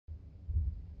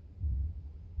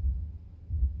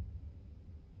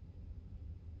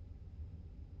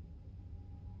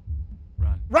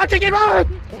Run, chicken,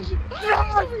 run!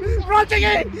 Run! Run,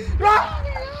 chicken! Run!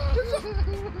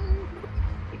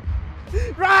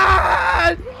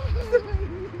 Run!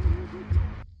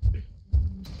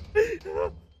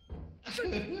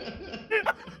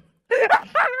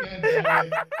 God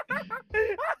damn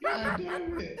it. God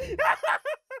damn it.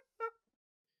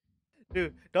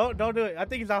 Dude, don't do it. I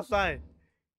think he's outside.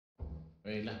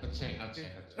 Wait, let me check. I'll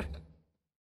check.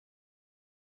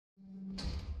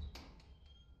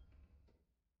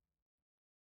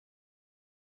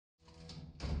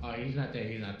 Oh, he's not there.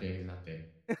 He's not there. He's not there.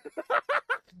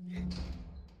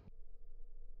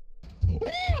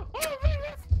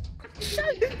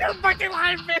 You fucking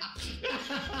lying bitch!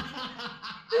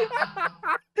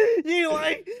 You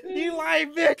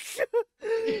lying bitch!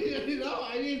 No,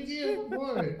 I didn't see it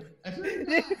before. I swear to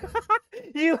God.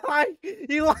 You lying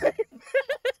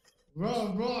Bro,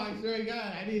 I swear to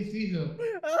God, I didn't see him.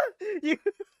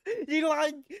 you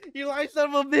lying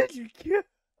son of a bitch!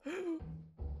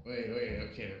 Wait,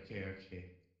 okay.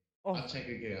 Oh. I'll check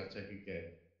again.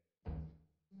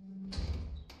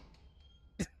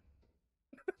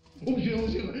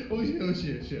 Oh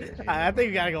shit. Okay, I think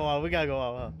we gotta go on. We gotta go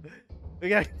on. We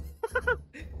gotta.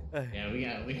 Yeah,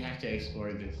 we have to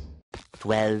explore this.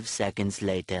 12 seconds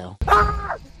later.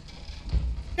 Ah!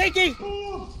 Jakey!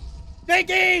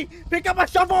 Jakey! Pick up my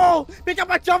shovel! Beat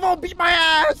my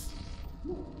ass!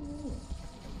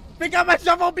 Pick up my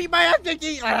shovel! Beat my ass,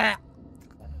 Jakey! Ah!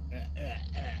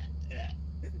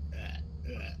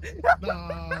 No.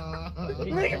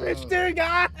 Look at this dude,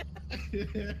 guy!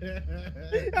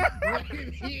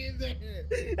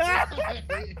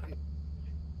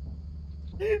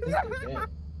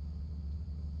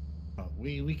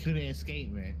 We couldn't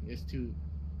escape, man. It's too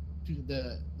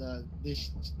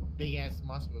this big ass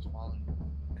monster was following.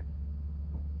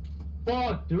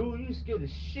 Fuck, dude, you scared the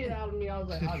shit out of me. I was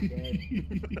like, I'm dead.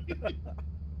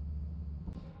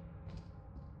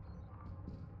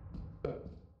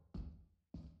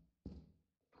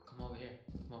 Come over here.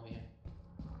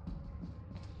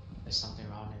 There's something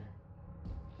around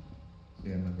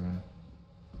here. Yeah, my ground.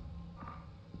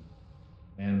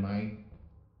 Man, mine.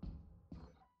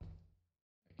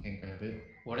 I can't grab it.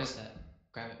 What is that?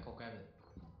 Grab it. Go grab it.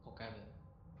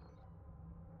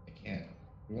 I can't. It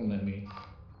won't let me.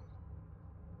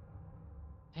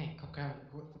 Hey, go grab it.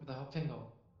 Where the hell Peng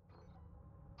go?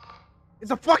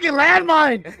 It's a fucking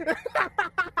landmine!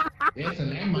 Yeah, it's a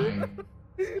landmine.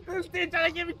 This dude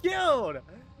trying to get me killed!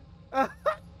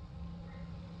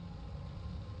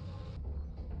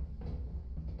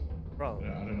 Bro. I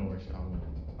don't know where Sean went.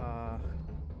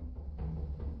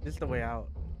 This is the way out.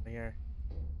 Right here.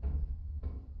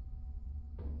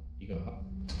 You go up.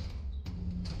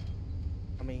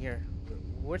 I mean here.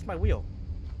 Where's my wheel?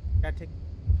 Gotta take.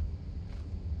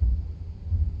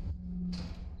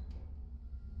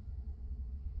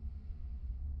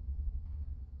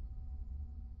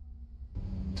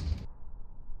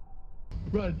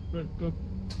 Run, go.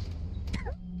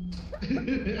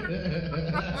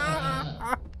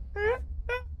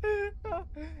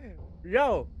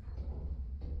 Yo!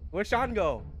 Where'd Sean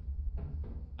go?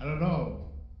 I don't know.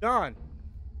 Gone.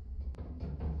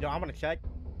 Yo, I'm gonna check.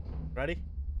 Ready?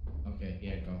 Okay,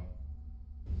 yeah, go.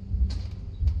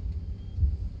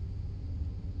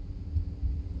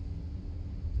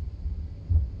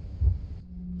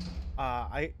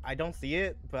 I don't see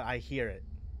it, but I hear it.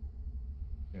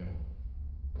 Yeah.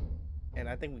 And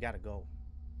I think we gotta go.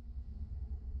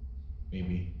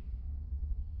 Maybe.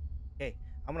 Okay,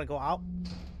 I'm gonna go out.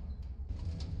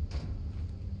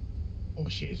 Oh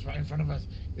shit, it's right in front of us.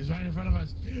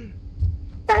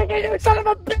 Dang it, you son of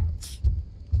a bitch!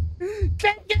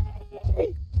 Dang it!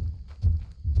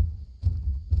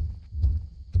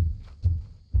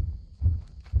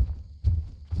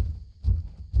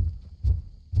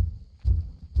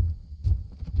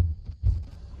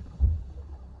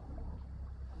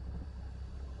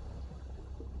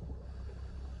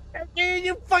 Dang it,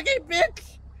 you fucking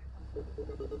bitch!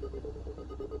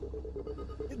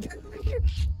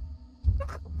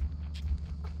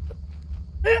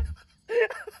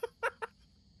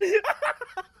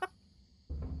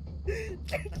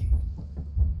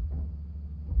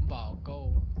 Wow,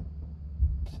 go.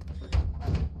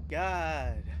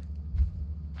 God.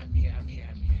 I'm here.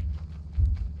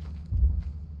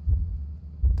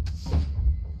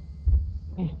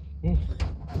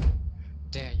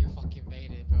 Damn, you fucking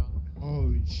made it, bro.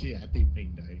 Holy shit, I think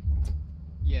Peng died.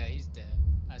 Yeah, he's dead.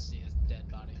 I see his dead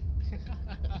body.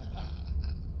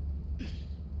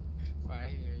 Right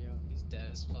here, yo. He's dead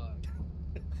as fuck.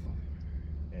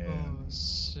 Yeah. Oh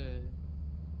shit.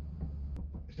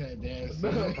 Damn.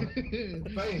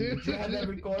 Peng, did you have that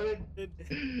recorded?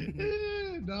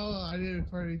 No, I didn't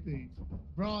record anything.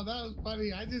 Bro, that was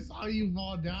funny. I just saw you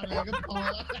fall down like a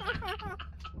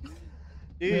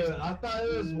Dude, I thought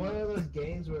it was one of those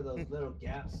games where those little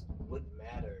gaps wouldn't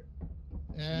matter.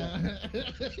 Yeah.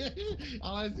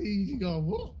 All I see is you go,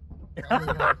 whoop.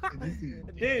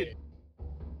 Dude.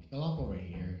 Fell off over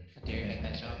here. Dare you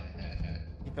catch up?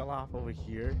 He fell off over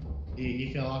here.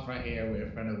 He fell off right here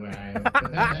in front of where I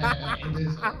am. In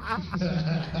this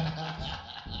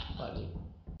Funny.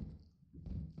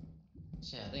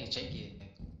 Shit, I think Jakey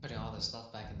putting all this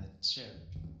stuff back in the ship.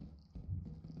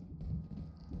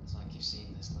 So I keep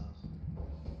seeing this stuff.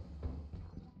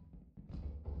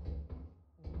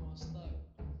 Oh, I'm stuck.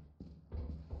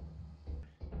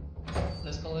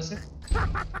 Let's go, let's go.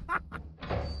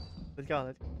 Let's go,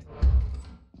 let's go.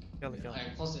 Let's go.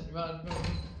 Alright, close it, run.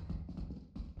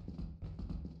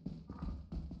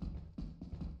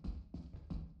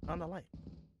 On the light.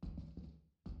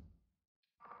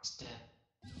 It's dead.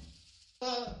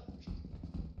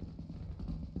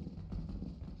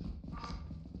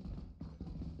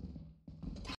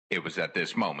 It was at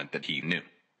this moment that he knew.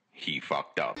 He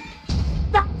fucked up.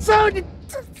 So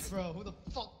Bro, who the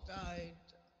fuck died?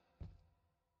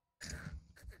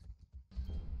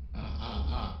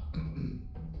 Oh.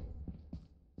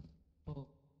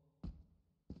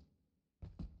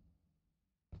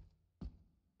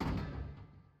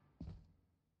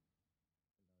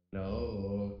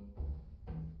 No.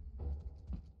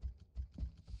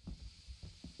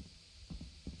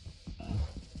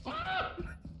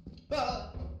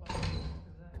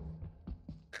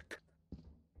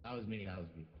 That was me.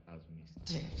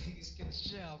 Damn, he's gonna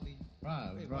shit on me.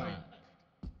 Right, Wait, right.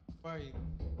 Where are you?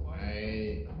 Where are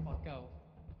you? I, Get the fuck out.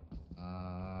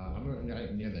 I'm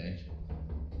right near the entrance.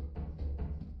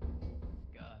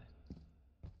 God.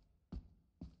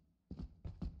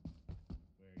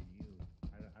 Where are you?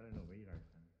 I don't know where you are.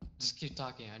 Just keep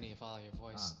talking, I need to follow your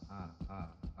voice.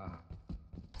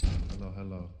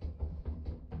 Hello.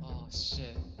 Oh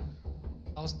shit.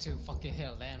 I was too fucking hit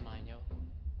a landmine, yo.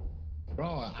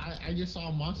 Bro, I just saw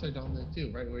a monster down there too,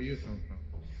 right where you come from.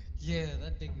 Yeah,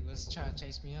 that thing was trying to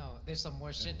chase me out. There's some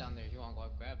more shit down there if you wanna go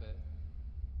grab it.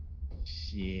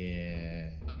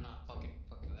 Shit. I'm not fucking,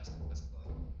 let's go.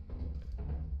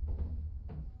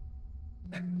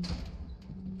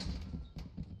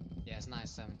 Yeah, it's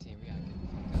 9:17, we gotta get the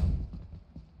fuck out.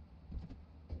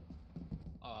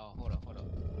 Oh, hold up.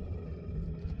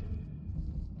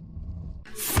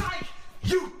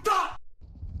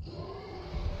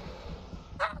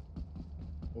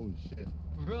 Oh shit.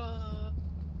 Run!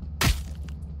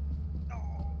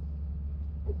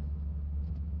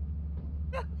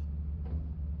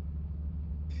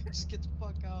 Just get the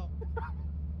fuck out.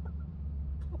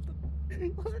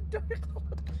 Oh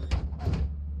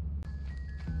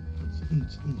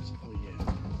yeah.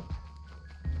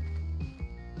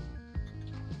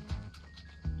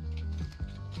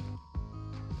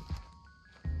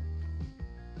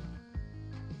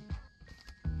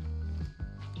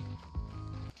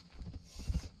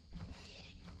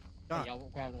 Hey, y'all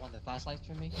grab one of the flashlights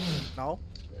for me? No?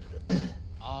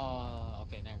 Oh,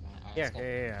 okay, never mind. Alright, Yeah, let's go.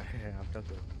 yeah, I'm done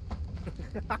with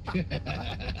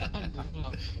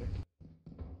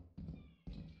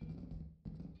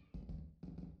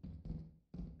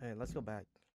Hey, let's go back.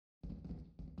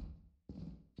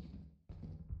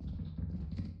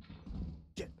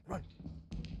 Shit, run!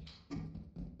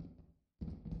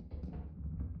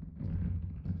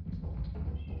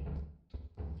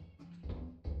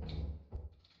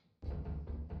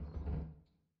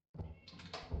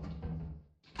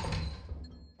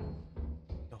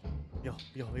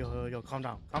 Yo, calm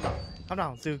down,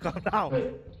 dude, calm down.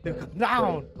 Wait. Dude, calm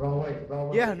down. Wait, wrong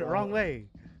way. Yeah, wrong way.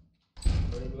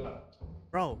 Where do you go?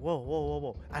 Bro,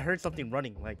 whoa. I heard something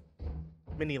running, like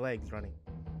mini legs running.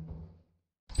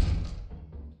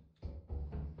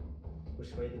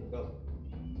 Which way do you go?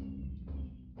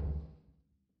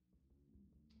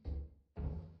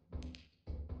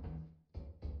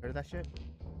 Heard that shit?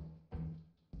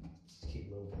 Just keep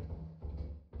moving.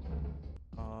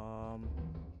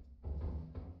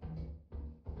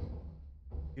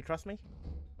 You trust me?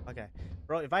 Okay.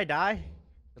 Bro, if I die,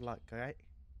 good luck, alright?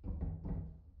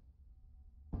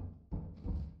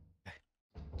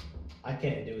 I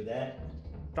can't do that.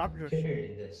 Drop your You're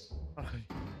hearing this. I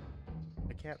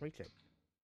can't reach it.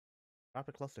 Drop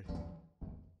it closer.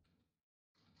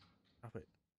 Drop it.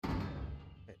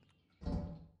 Hit.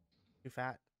 You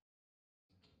fat.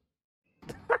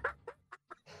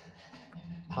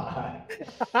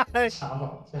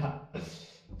 Ciao.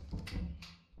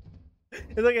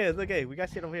 It's okay. We got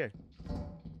shit over here.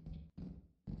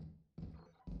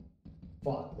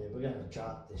 Fuck, man, we gotta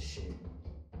drop this shit.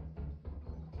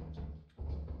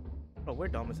 Bro, we're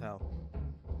dumb as hell.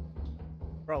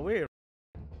 Bro, we're.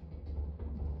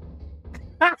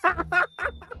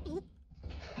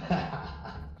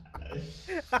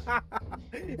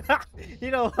 You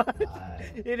know what?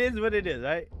 It is what it is,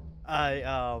 right?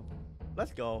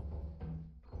 Let's go.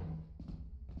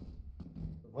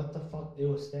 What the fuck? It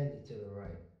was standing to the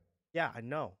right. Yeah, I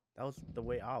know. That was the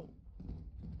way out.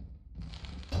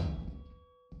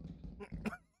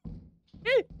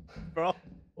 Bro.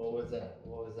 What was that?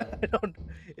 What was I that? don't.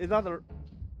 It's not the.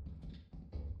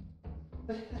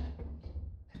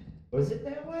 Was it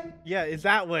that way? Yeah, it's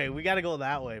that way. We gotta go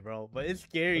that way, bro. But it's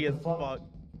scary as What the fuck.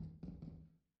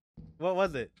 What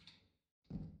was it?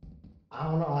 I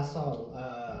don't know. I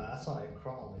saw it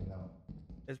crawling though.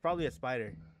 It's probably a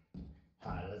spider.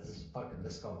 Alright,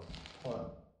 let's go. Hold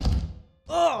up.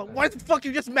 Oh, why the fuck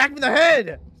you just smacked me in the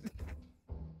head?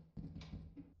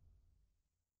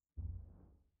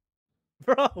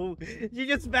 Bro, you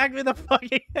just smacked me in the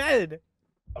fucking head.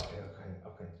 Okay.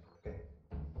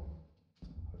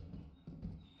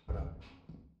 Hold up.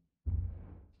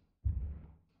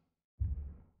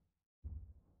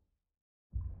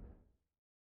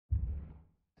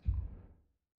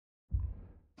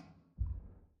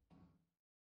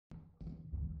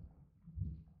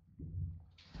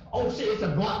 Oh shit, it's a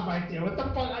block right there. What the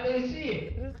fuck? I didn't see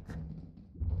it.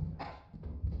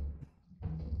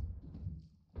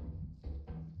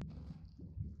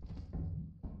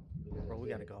 Bro, we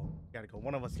gotta go. We gotta go.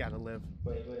 One of us gotta live.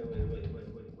 Wait.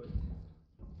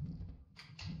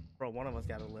 Bro, one of us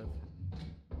gotta live.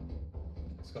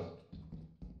 Let's go.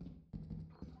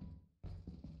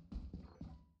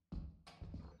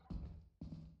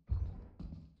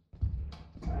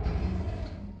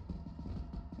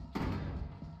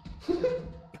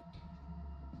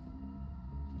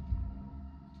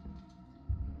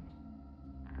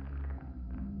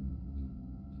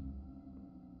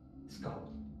 Let's go.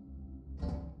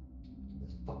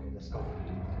 Let's go.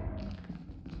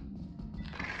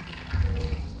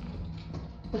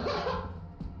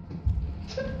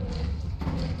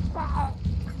 Ah,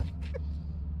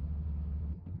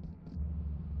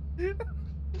 shit.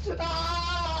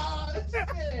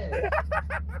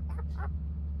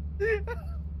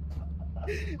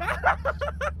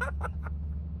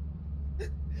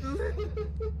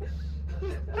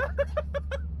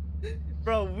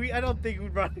 Bro, I don't think we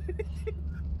brought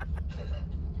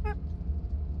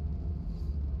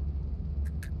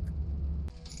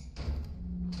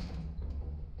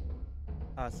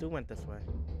Sue went this way.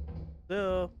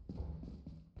 Sue.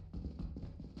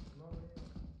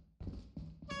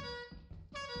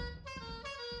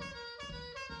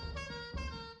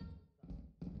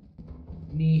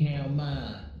 Ni hao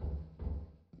ma.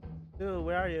 Sue,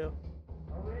 where are you?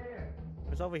 Over here.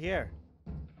 It's over here.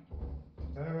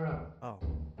 Turn around. Oh.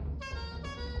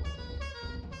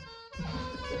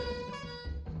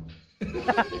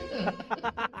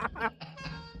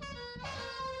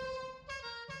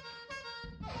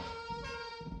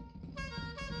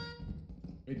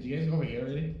 Wait, do you guys go over here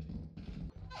already?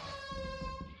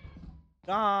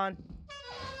 Gone.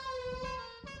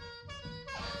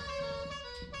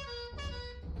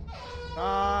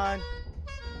 Gone.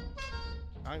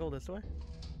 Can I go this way?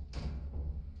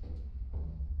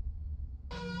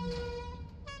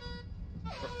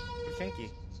 Where's Shinky?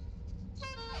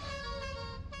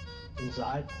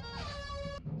 Inside.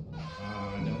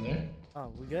 Down there?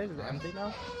 Oh, we good? Is it empty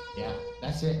now? Yeah,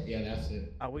 that's it. Yeah, that's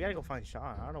it. Oh, we gotta go find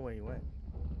Sean. I don't know where he went.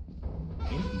 I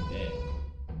think he's dead.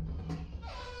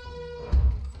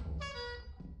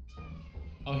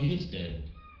 Oh, he is dead.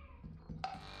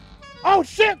 Oh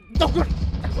shit! No, good.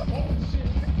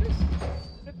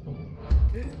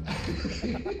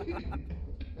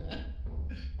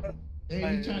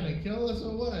 Hey, you trying to kill us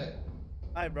or what?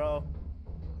 Hi, bro.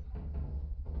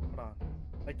 Hold on.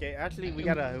 Okay, actually, we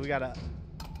gotta.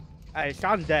 Hey,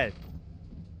 Sean's dead.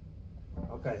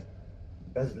 Okay.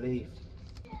 Let's leave.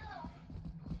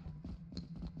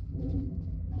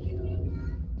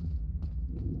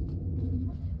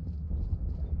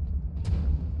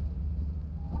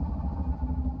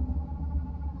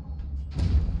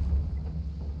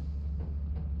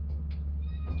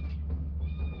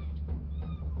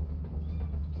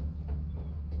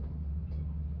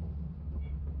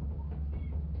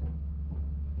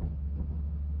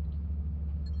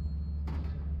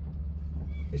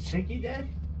 Is Shinky dead?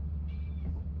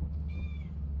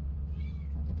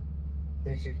 I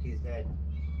think Shinky's dead.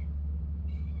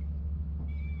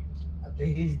 I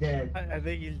think he's dead. I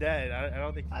think he's dead. I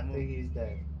don't think he's I moved. think he's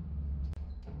dead.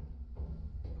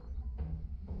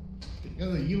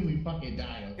 Because of you, we fucking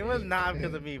died. Okay? It was not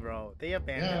because of me, bro. They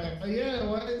abandoned me. Yeah, it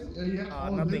was. Yeah.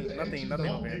 Nothing there's an over here. entrance Nothing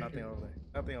over there. here.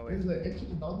 Nothing over There's here. an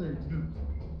entrance out there too.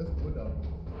 That's good though.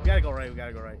 We gotta go right. We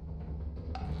gotta go right.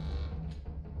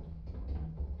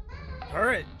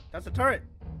 Turret. That's a turret.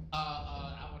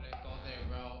 I wouldn't go there,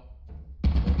 bro.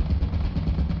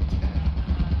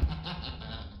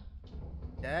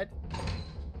 Dead.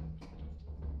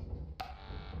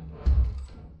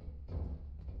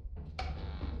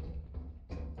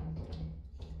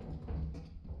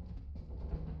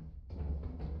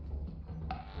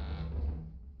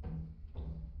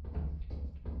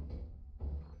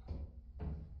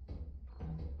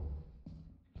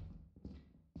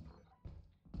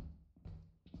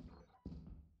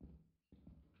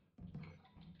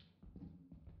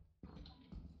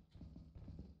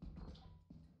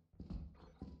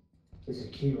 There's a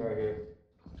key right here.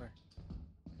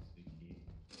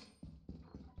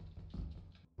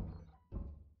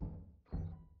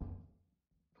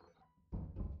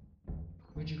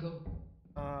 Where'd you go?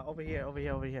 Over here.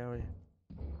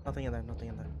 Nothing in there.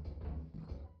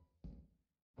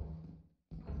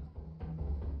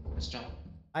 Let's jump.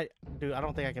 Dude, I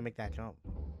don't think I can make that jump.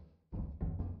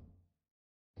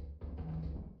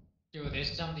 Dude,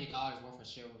 there's $70 worth of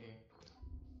shit over here.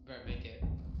 Better make it.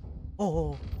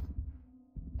 Oh.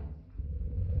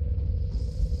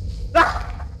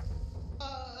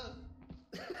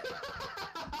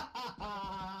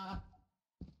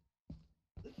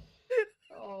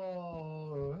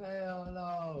 Oh, hell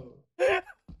no.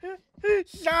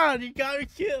 Sean, you got me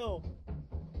killed.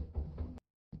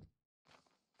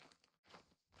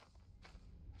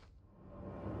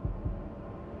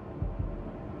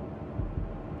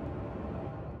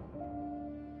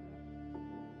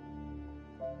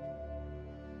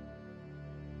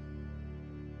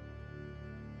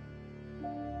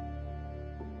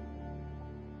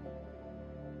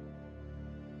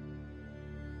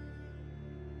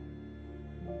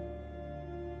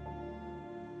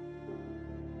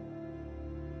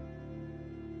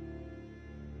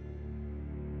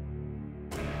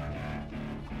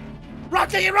 Run,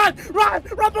 Jiggy, run! Run!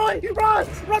 Run, boy! Run!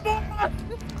 Run, boy!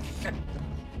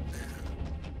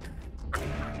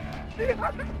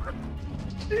 Run!